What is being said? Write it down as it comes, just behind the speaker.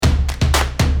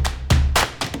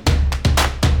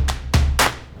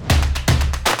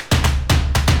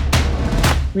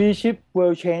V-Ship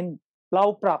World Change เรา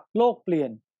ปรับโลกเปลี่ย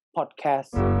นพอดแคส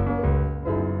ต์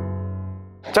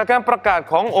จากการประกาศ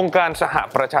ขององค์การสห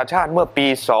ประชาชาติเมื่อปี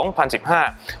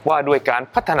 2015 ว่าด้วยการ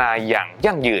พัฒนาอย่าง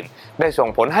ยั่งยืนได้ส่ง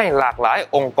ผลให้หลากหลาย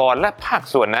องค์กรและภาค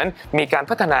ส่วนนั้นมีการ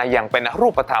พัฒนาอย่างเป็นรู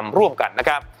ปธรรมร่วมกันนะ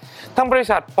ครับทั้งบริ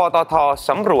ษัทปตท.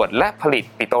สำรวจและผลิต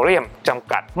ปิโตรเลียมจ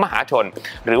ำกัดมหาชน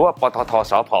หรือว่าปตท.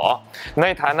สผ.ใน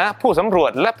ฐานะผู้สำรว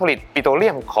จและผลิตปิโตรเลี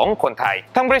ยมของคนไทย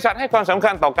ทั้งบริษัทให้ความสำ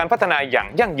คัญต่อการพัฒนาอย่าง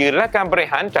ยั่งยืนและการบริ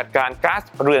หารจัดการก๊าซ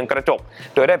เรือนกระจก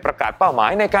โดยได้ประกาศเป้าหมา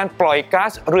ยในการปล่อยก๊า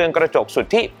ซเรือนกระจกสุท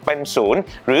ธิเป็นศูนย์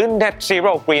หรือ Net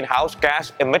Zero Greenhouse Gas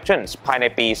Emissions ภายใน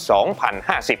ปี 2050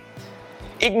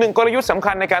อีกหนึ่งกลยุทธ์สำ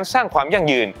คัญในการสร้างความยั่ง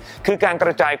ยืนคือการก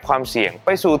ระจายความเสี่ยงไป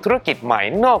สู่ธุรกิจใหม่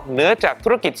นอกเหนือจากธุ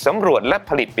รกิจสำรวจและ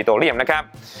ผลิตปิโตรเลียมนะครับ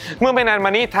เมื่อไม่นานมา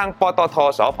นี้ทางปตท.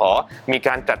สผ.มีก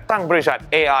ารจัดตั้งบริษัท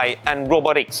AI and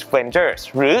Robotics Ventures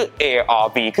หรือ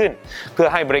ARV ขึ้นเพื่อ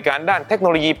ให้บริการด้านเทคโน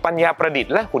โลยีปัญญาประดิษ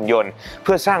ฐ์และหุ่นยนต์เ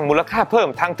พื่อสร้างมูลค่าเพิ่ม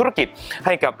ทางธุรกิจใ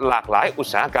ห้กับหลากหลายอุต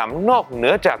สาหกรรมนอกเหนื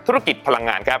อจากธุรกิจพลัง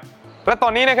งานครับและตอ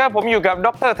นนี้นะครับผมอยู่กับด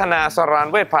ร.ธนาสราน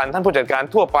เวชพันธ์ท่านผู้จัดการ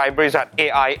ทั่วไปบริษัท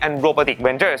AI and Robotics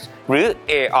Ventures หรือ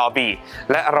ARV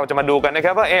และเราจะมาดูกันนะค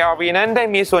รับว่า ARV นั้นได้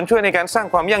มีส่วนช่วยในการสร้าง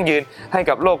ความยั่งยืนให้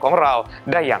กับโลกของเรา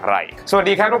ได้อย่างไรสวัส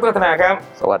ดีครับดร.ธนาครับ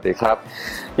สวัสดีครับ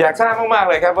อยากทราบมากๆ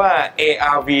เลยครับว่า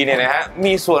ARV เนี่ยนะฮะ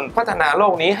มีส่วนพัฒนาโล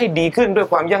กนี้ให้ดีขึ้นด้วย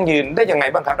ความยั่งยืนได้ยังไง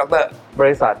บ้างครับดร.บ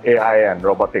ริษัท AI and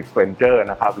Robotics Ventures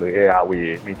นะครับหรือ ARV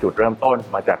มีจุดเริ่มต้น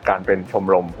มาจากการเป็นชม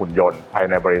รมหุ่นยนต์ภาย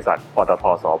ในบริษัทปตท.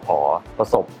สผ.ประ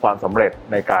สบความสำเร็จ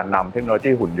ในการนำเทคโนโล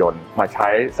ยีหุ่นยนต์มาใช้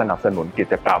สนับสนุนกิ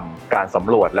จกรรมการส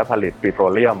ำรวจและผลิตปิโตร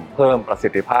เลียมเพิ่มประสิ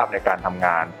ทธิภาพในการทำง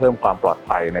านเพิ่มความปลอด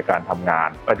ภัยในการทำงาน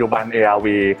ปัจจุบัน ARV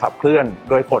ขับเคลื่อน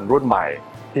ด้วยคนรุ่นใหม่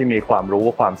ที่มีความรู้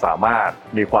ความสามารถ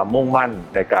มีความมุ่งมั่น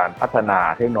ในการพัฒนา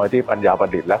เทคโนโลยีปัญญาประ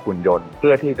ดิษฐ์และหุ่นยนต์เ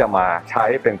พื่อที่จะมาใช้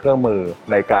เป็นเครื่องมือ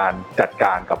ในการจัดก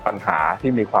ารกับปัญหา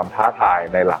ที่มีความท้าทาย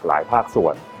ในหลากหลายภาคส่ว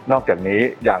นนอกจากนี้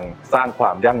ยังสร้างคว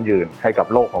ามยั่งยืนให้กับ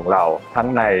โลกของเราทั้ง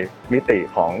ในมิติ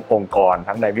ขององค์กร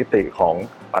ทั้งในมิติของ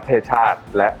ประเทศชาติ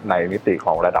และในมิติข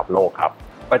องระดับโลกครับ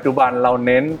ปัจจุบันเราเ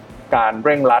น้นการเ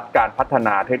ร่งรัดการพัฒน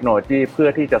าเทคโนโลยีเพื่อ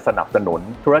ที่จะสนับสนุน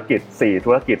ธุรกิจ4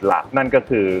ธุรกิจหลักนั่นก็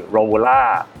คือโรวูล่า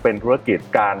เป็นธุรกิจ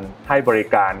การให้บริ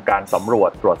การการสำรว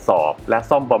จตรวจสอบและ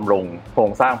ซ่อมบำรุงโคร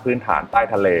งสร้างพื้นฐานใต้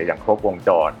ทะเลอย่างครบวงจ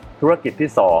รธุรกิจที่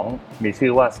2มีชื่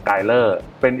อว่า Skyler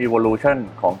เป็น evolution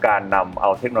ของการนำเอ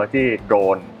าเทคโนโลยีโดร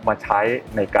นมาใช้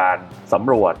ในการส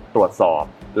ำรวจตรวจสอบ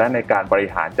และในการบริ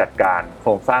หารจัดการโคร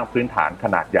งสร้างพื้นฐานข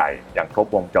นาดใหญ่อย่างครบ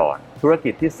วงจรธุรกิ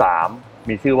จที่3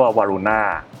มีชื่อว่าวารุณา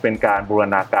เป็นการบูร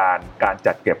ณาการการ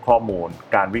จัดเก็บข้อมูล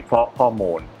การวิเคราะห์ข้อ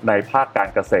มูลในภาคการ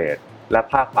เกษตรและ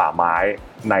ภาคป่าไม้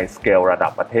ในสเกลระดั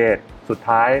บประเทศสุด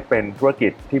ท้ายเป็นธุรกิ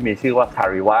จที่มีชื่อว่าคา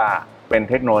ริวาเป็น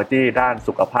เทคโนโลยีด้าน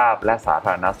สุขภาพและสาธ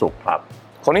ารณสุขครับ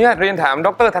ขออนุญาตเรียนถามด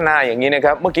ร.ธนาอย่างนี้นะค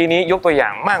รับเมื่อกี้นี้ยกตัวอย่า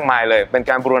งมากมายเลยเป็น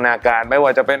การบูรณาการไม่ว่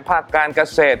าจะเป็นภาคการเก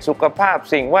ษตรสุขภาพ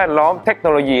สิ่งแวดล้อมเทคโน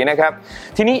โลยีนะครับ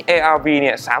ทีนี้ ARV เ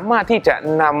นี่ยสามารถที่จะ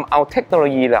นำเอาเทคโนโล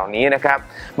ยีเหล่านี้นะครับ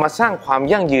มาสร้างความ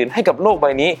ยั่งยืนให้กับโลกใบ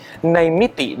นี้ในมิ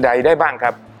ติใดได้บ้างค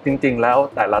รับจริงๆแล้ว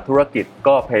แต่ละธุรกิจ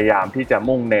ก็พยายามที่จะ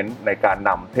มุ่งเน้นในการน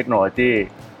ำเทคโนโลยี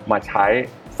มาใช้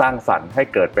สร้างสรรค์ให้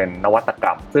เกิดเป็นนวัตก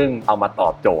รรมซึ่งเอามาตอ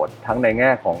บโจทย์ทั้งในแ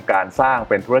ง่ของการสร้าง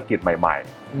เป็นธุรกิจใหม่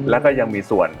ๆและก็ยังมี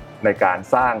ส่วนในการ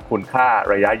สร้างคุณค่า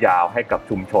ระยะยาวให้กับ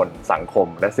ชุมชนสังคม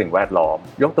และสิ่งแวดล้อม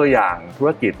ยกตัวอย่างธุร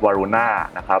กิจวารุณา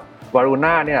นะครับวารุณ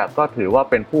าเนี่ยก็ถือว่า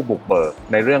เป็นผู้บุกเบิก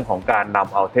ในเรื่องของการน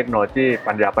ำเอาเทคโนโลยี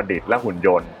ปัญญาประดิษฐ์และหุ่นย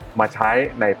นต์มาใช้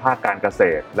ในภาคการเกษ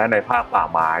ตรและในภาคป่า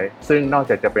ไม้ซึ่งนอก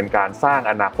จากจะเป็นการสร้าง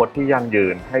อนาคตที่ยั่งยื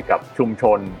นให้กับชุมช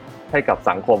นให้กับ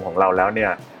สังคมของเราแล้วเนี่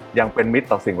ยยังเป็นมิตร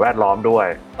ต่อสิ่งแวดล้อมด้วย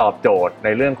ตอบโจทย์ใน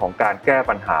เรื่องของการแก้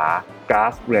ปัญหาก๊า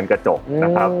ซเรือนกระจกน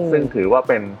ะครับซึ่งถือว่า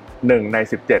เป็น1ใน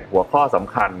17หัวข้อส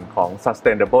ำคัญของ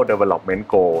Sustainable Development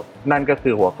Goal นั่นก็คื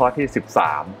อหัวข้อที่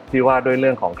13ที่ว่าด้วยเ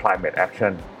รื่องของ Climate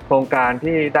Action โครงการ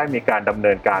ที่ได้มีการดำเ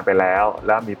นินการไปแล้วแ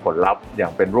ละมีผลลัพธ์อย่า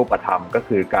งเป็นรูปธรรมก็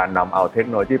คือการนำเอาเทค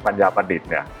โนโลยีปัญญาประดิษฐ์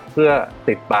เนี่ยเพื่อ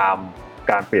ติดตาม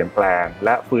การเปลี่ยนแปลงแล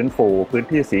ะฟื้นฟูพื้น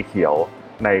ที่สีเขียว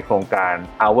ในโครงการ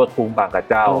Our คุ้งบางกระ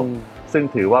เจ้าซึ่ง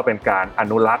ถือว่าเป็นการอ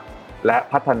นุรักษ์และ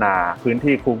พัฒนาพื้น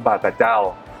ที่คุ้งบางกระเจ้า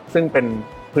ซึ่งเป็น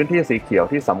พื้นที่สีเขียว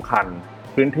ที่สำคัญ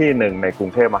พื้นที่หนึ่งในกรุ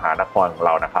งเทพมหานครของเ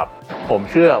รานะครับผม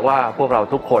เชื่อว่าพวกเรา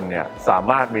ทุกคนเนี่ยสา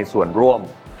มารถมีส่วนร่วม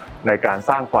ในการ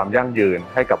สร้างความยั่งยืน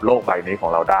ให้กับโลกใบนี้ขอ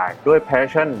งเราได้ด้วย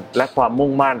passion และความมุ่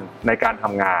งมั่นในการท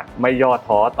ำงานไม่ย่อ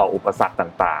ท้อต่ออุปสรรค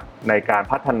ต่างๆในการ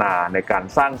พัฒนาในการ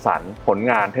สร้างสรรค์ผล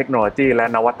งานเทคโนโลยีและ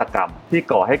นวัตกรรมที่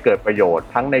ก่อให้เกิดประโยชน์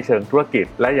ทั้งในเชิงธุรกิจ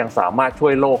และยังสามารถช่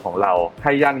วยโลกของเราใ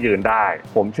ห้ยั่งยืนได้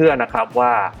ผมเชื่อนะครับว่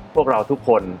าพวกเราทุกค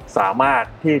นสามารถ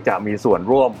ที่จะมีส่วน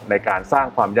ร่วมในการสร้าง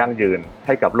ความยั่งยืนใ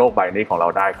ห้กับโลกใบนี้ของเรา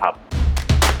ได้ครับ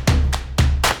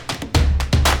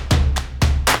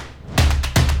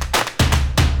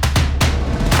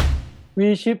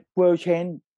We Ship World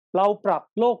Change เราปรับ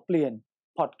โลกเปลี่ยน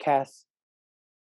พอดแคสต์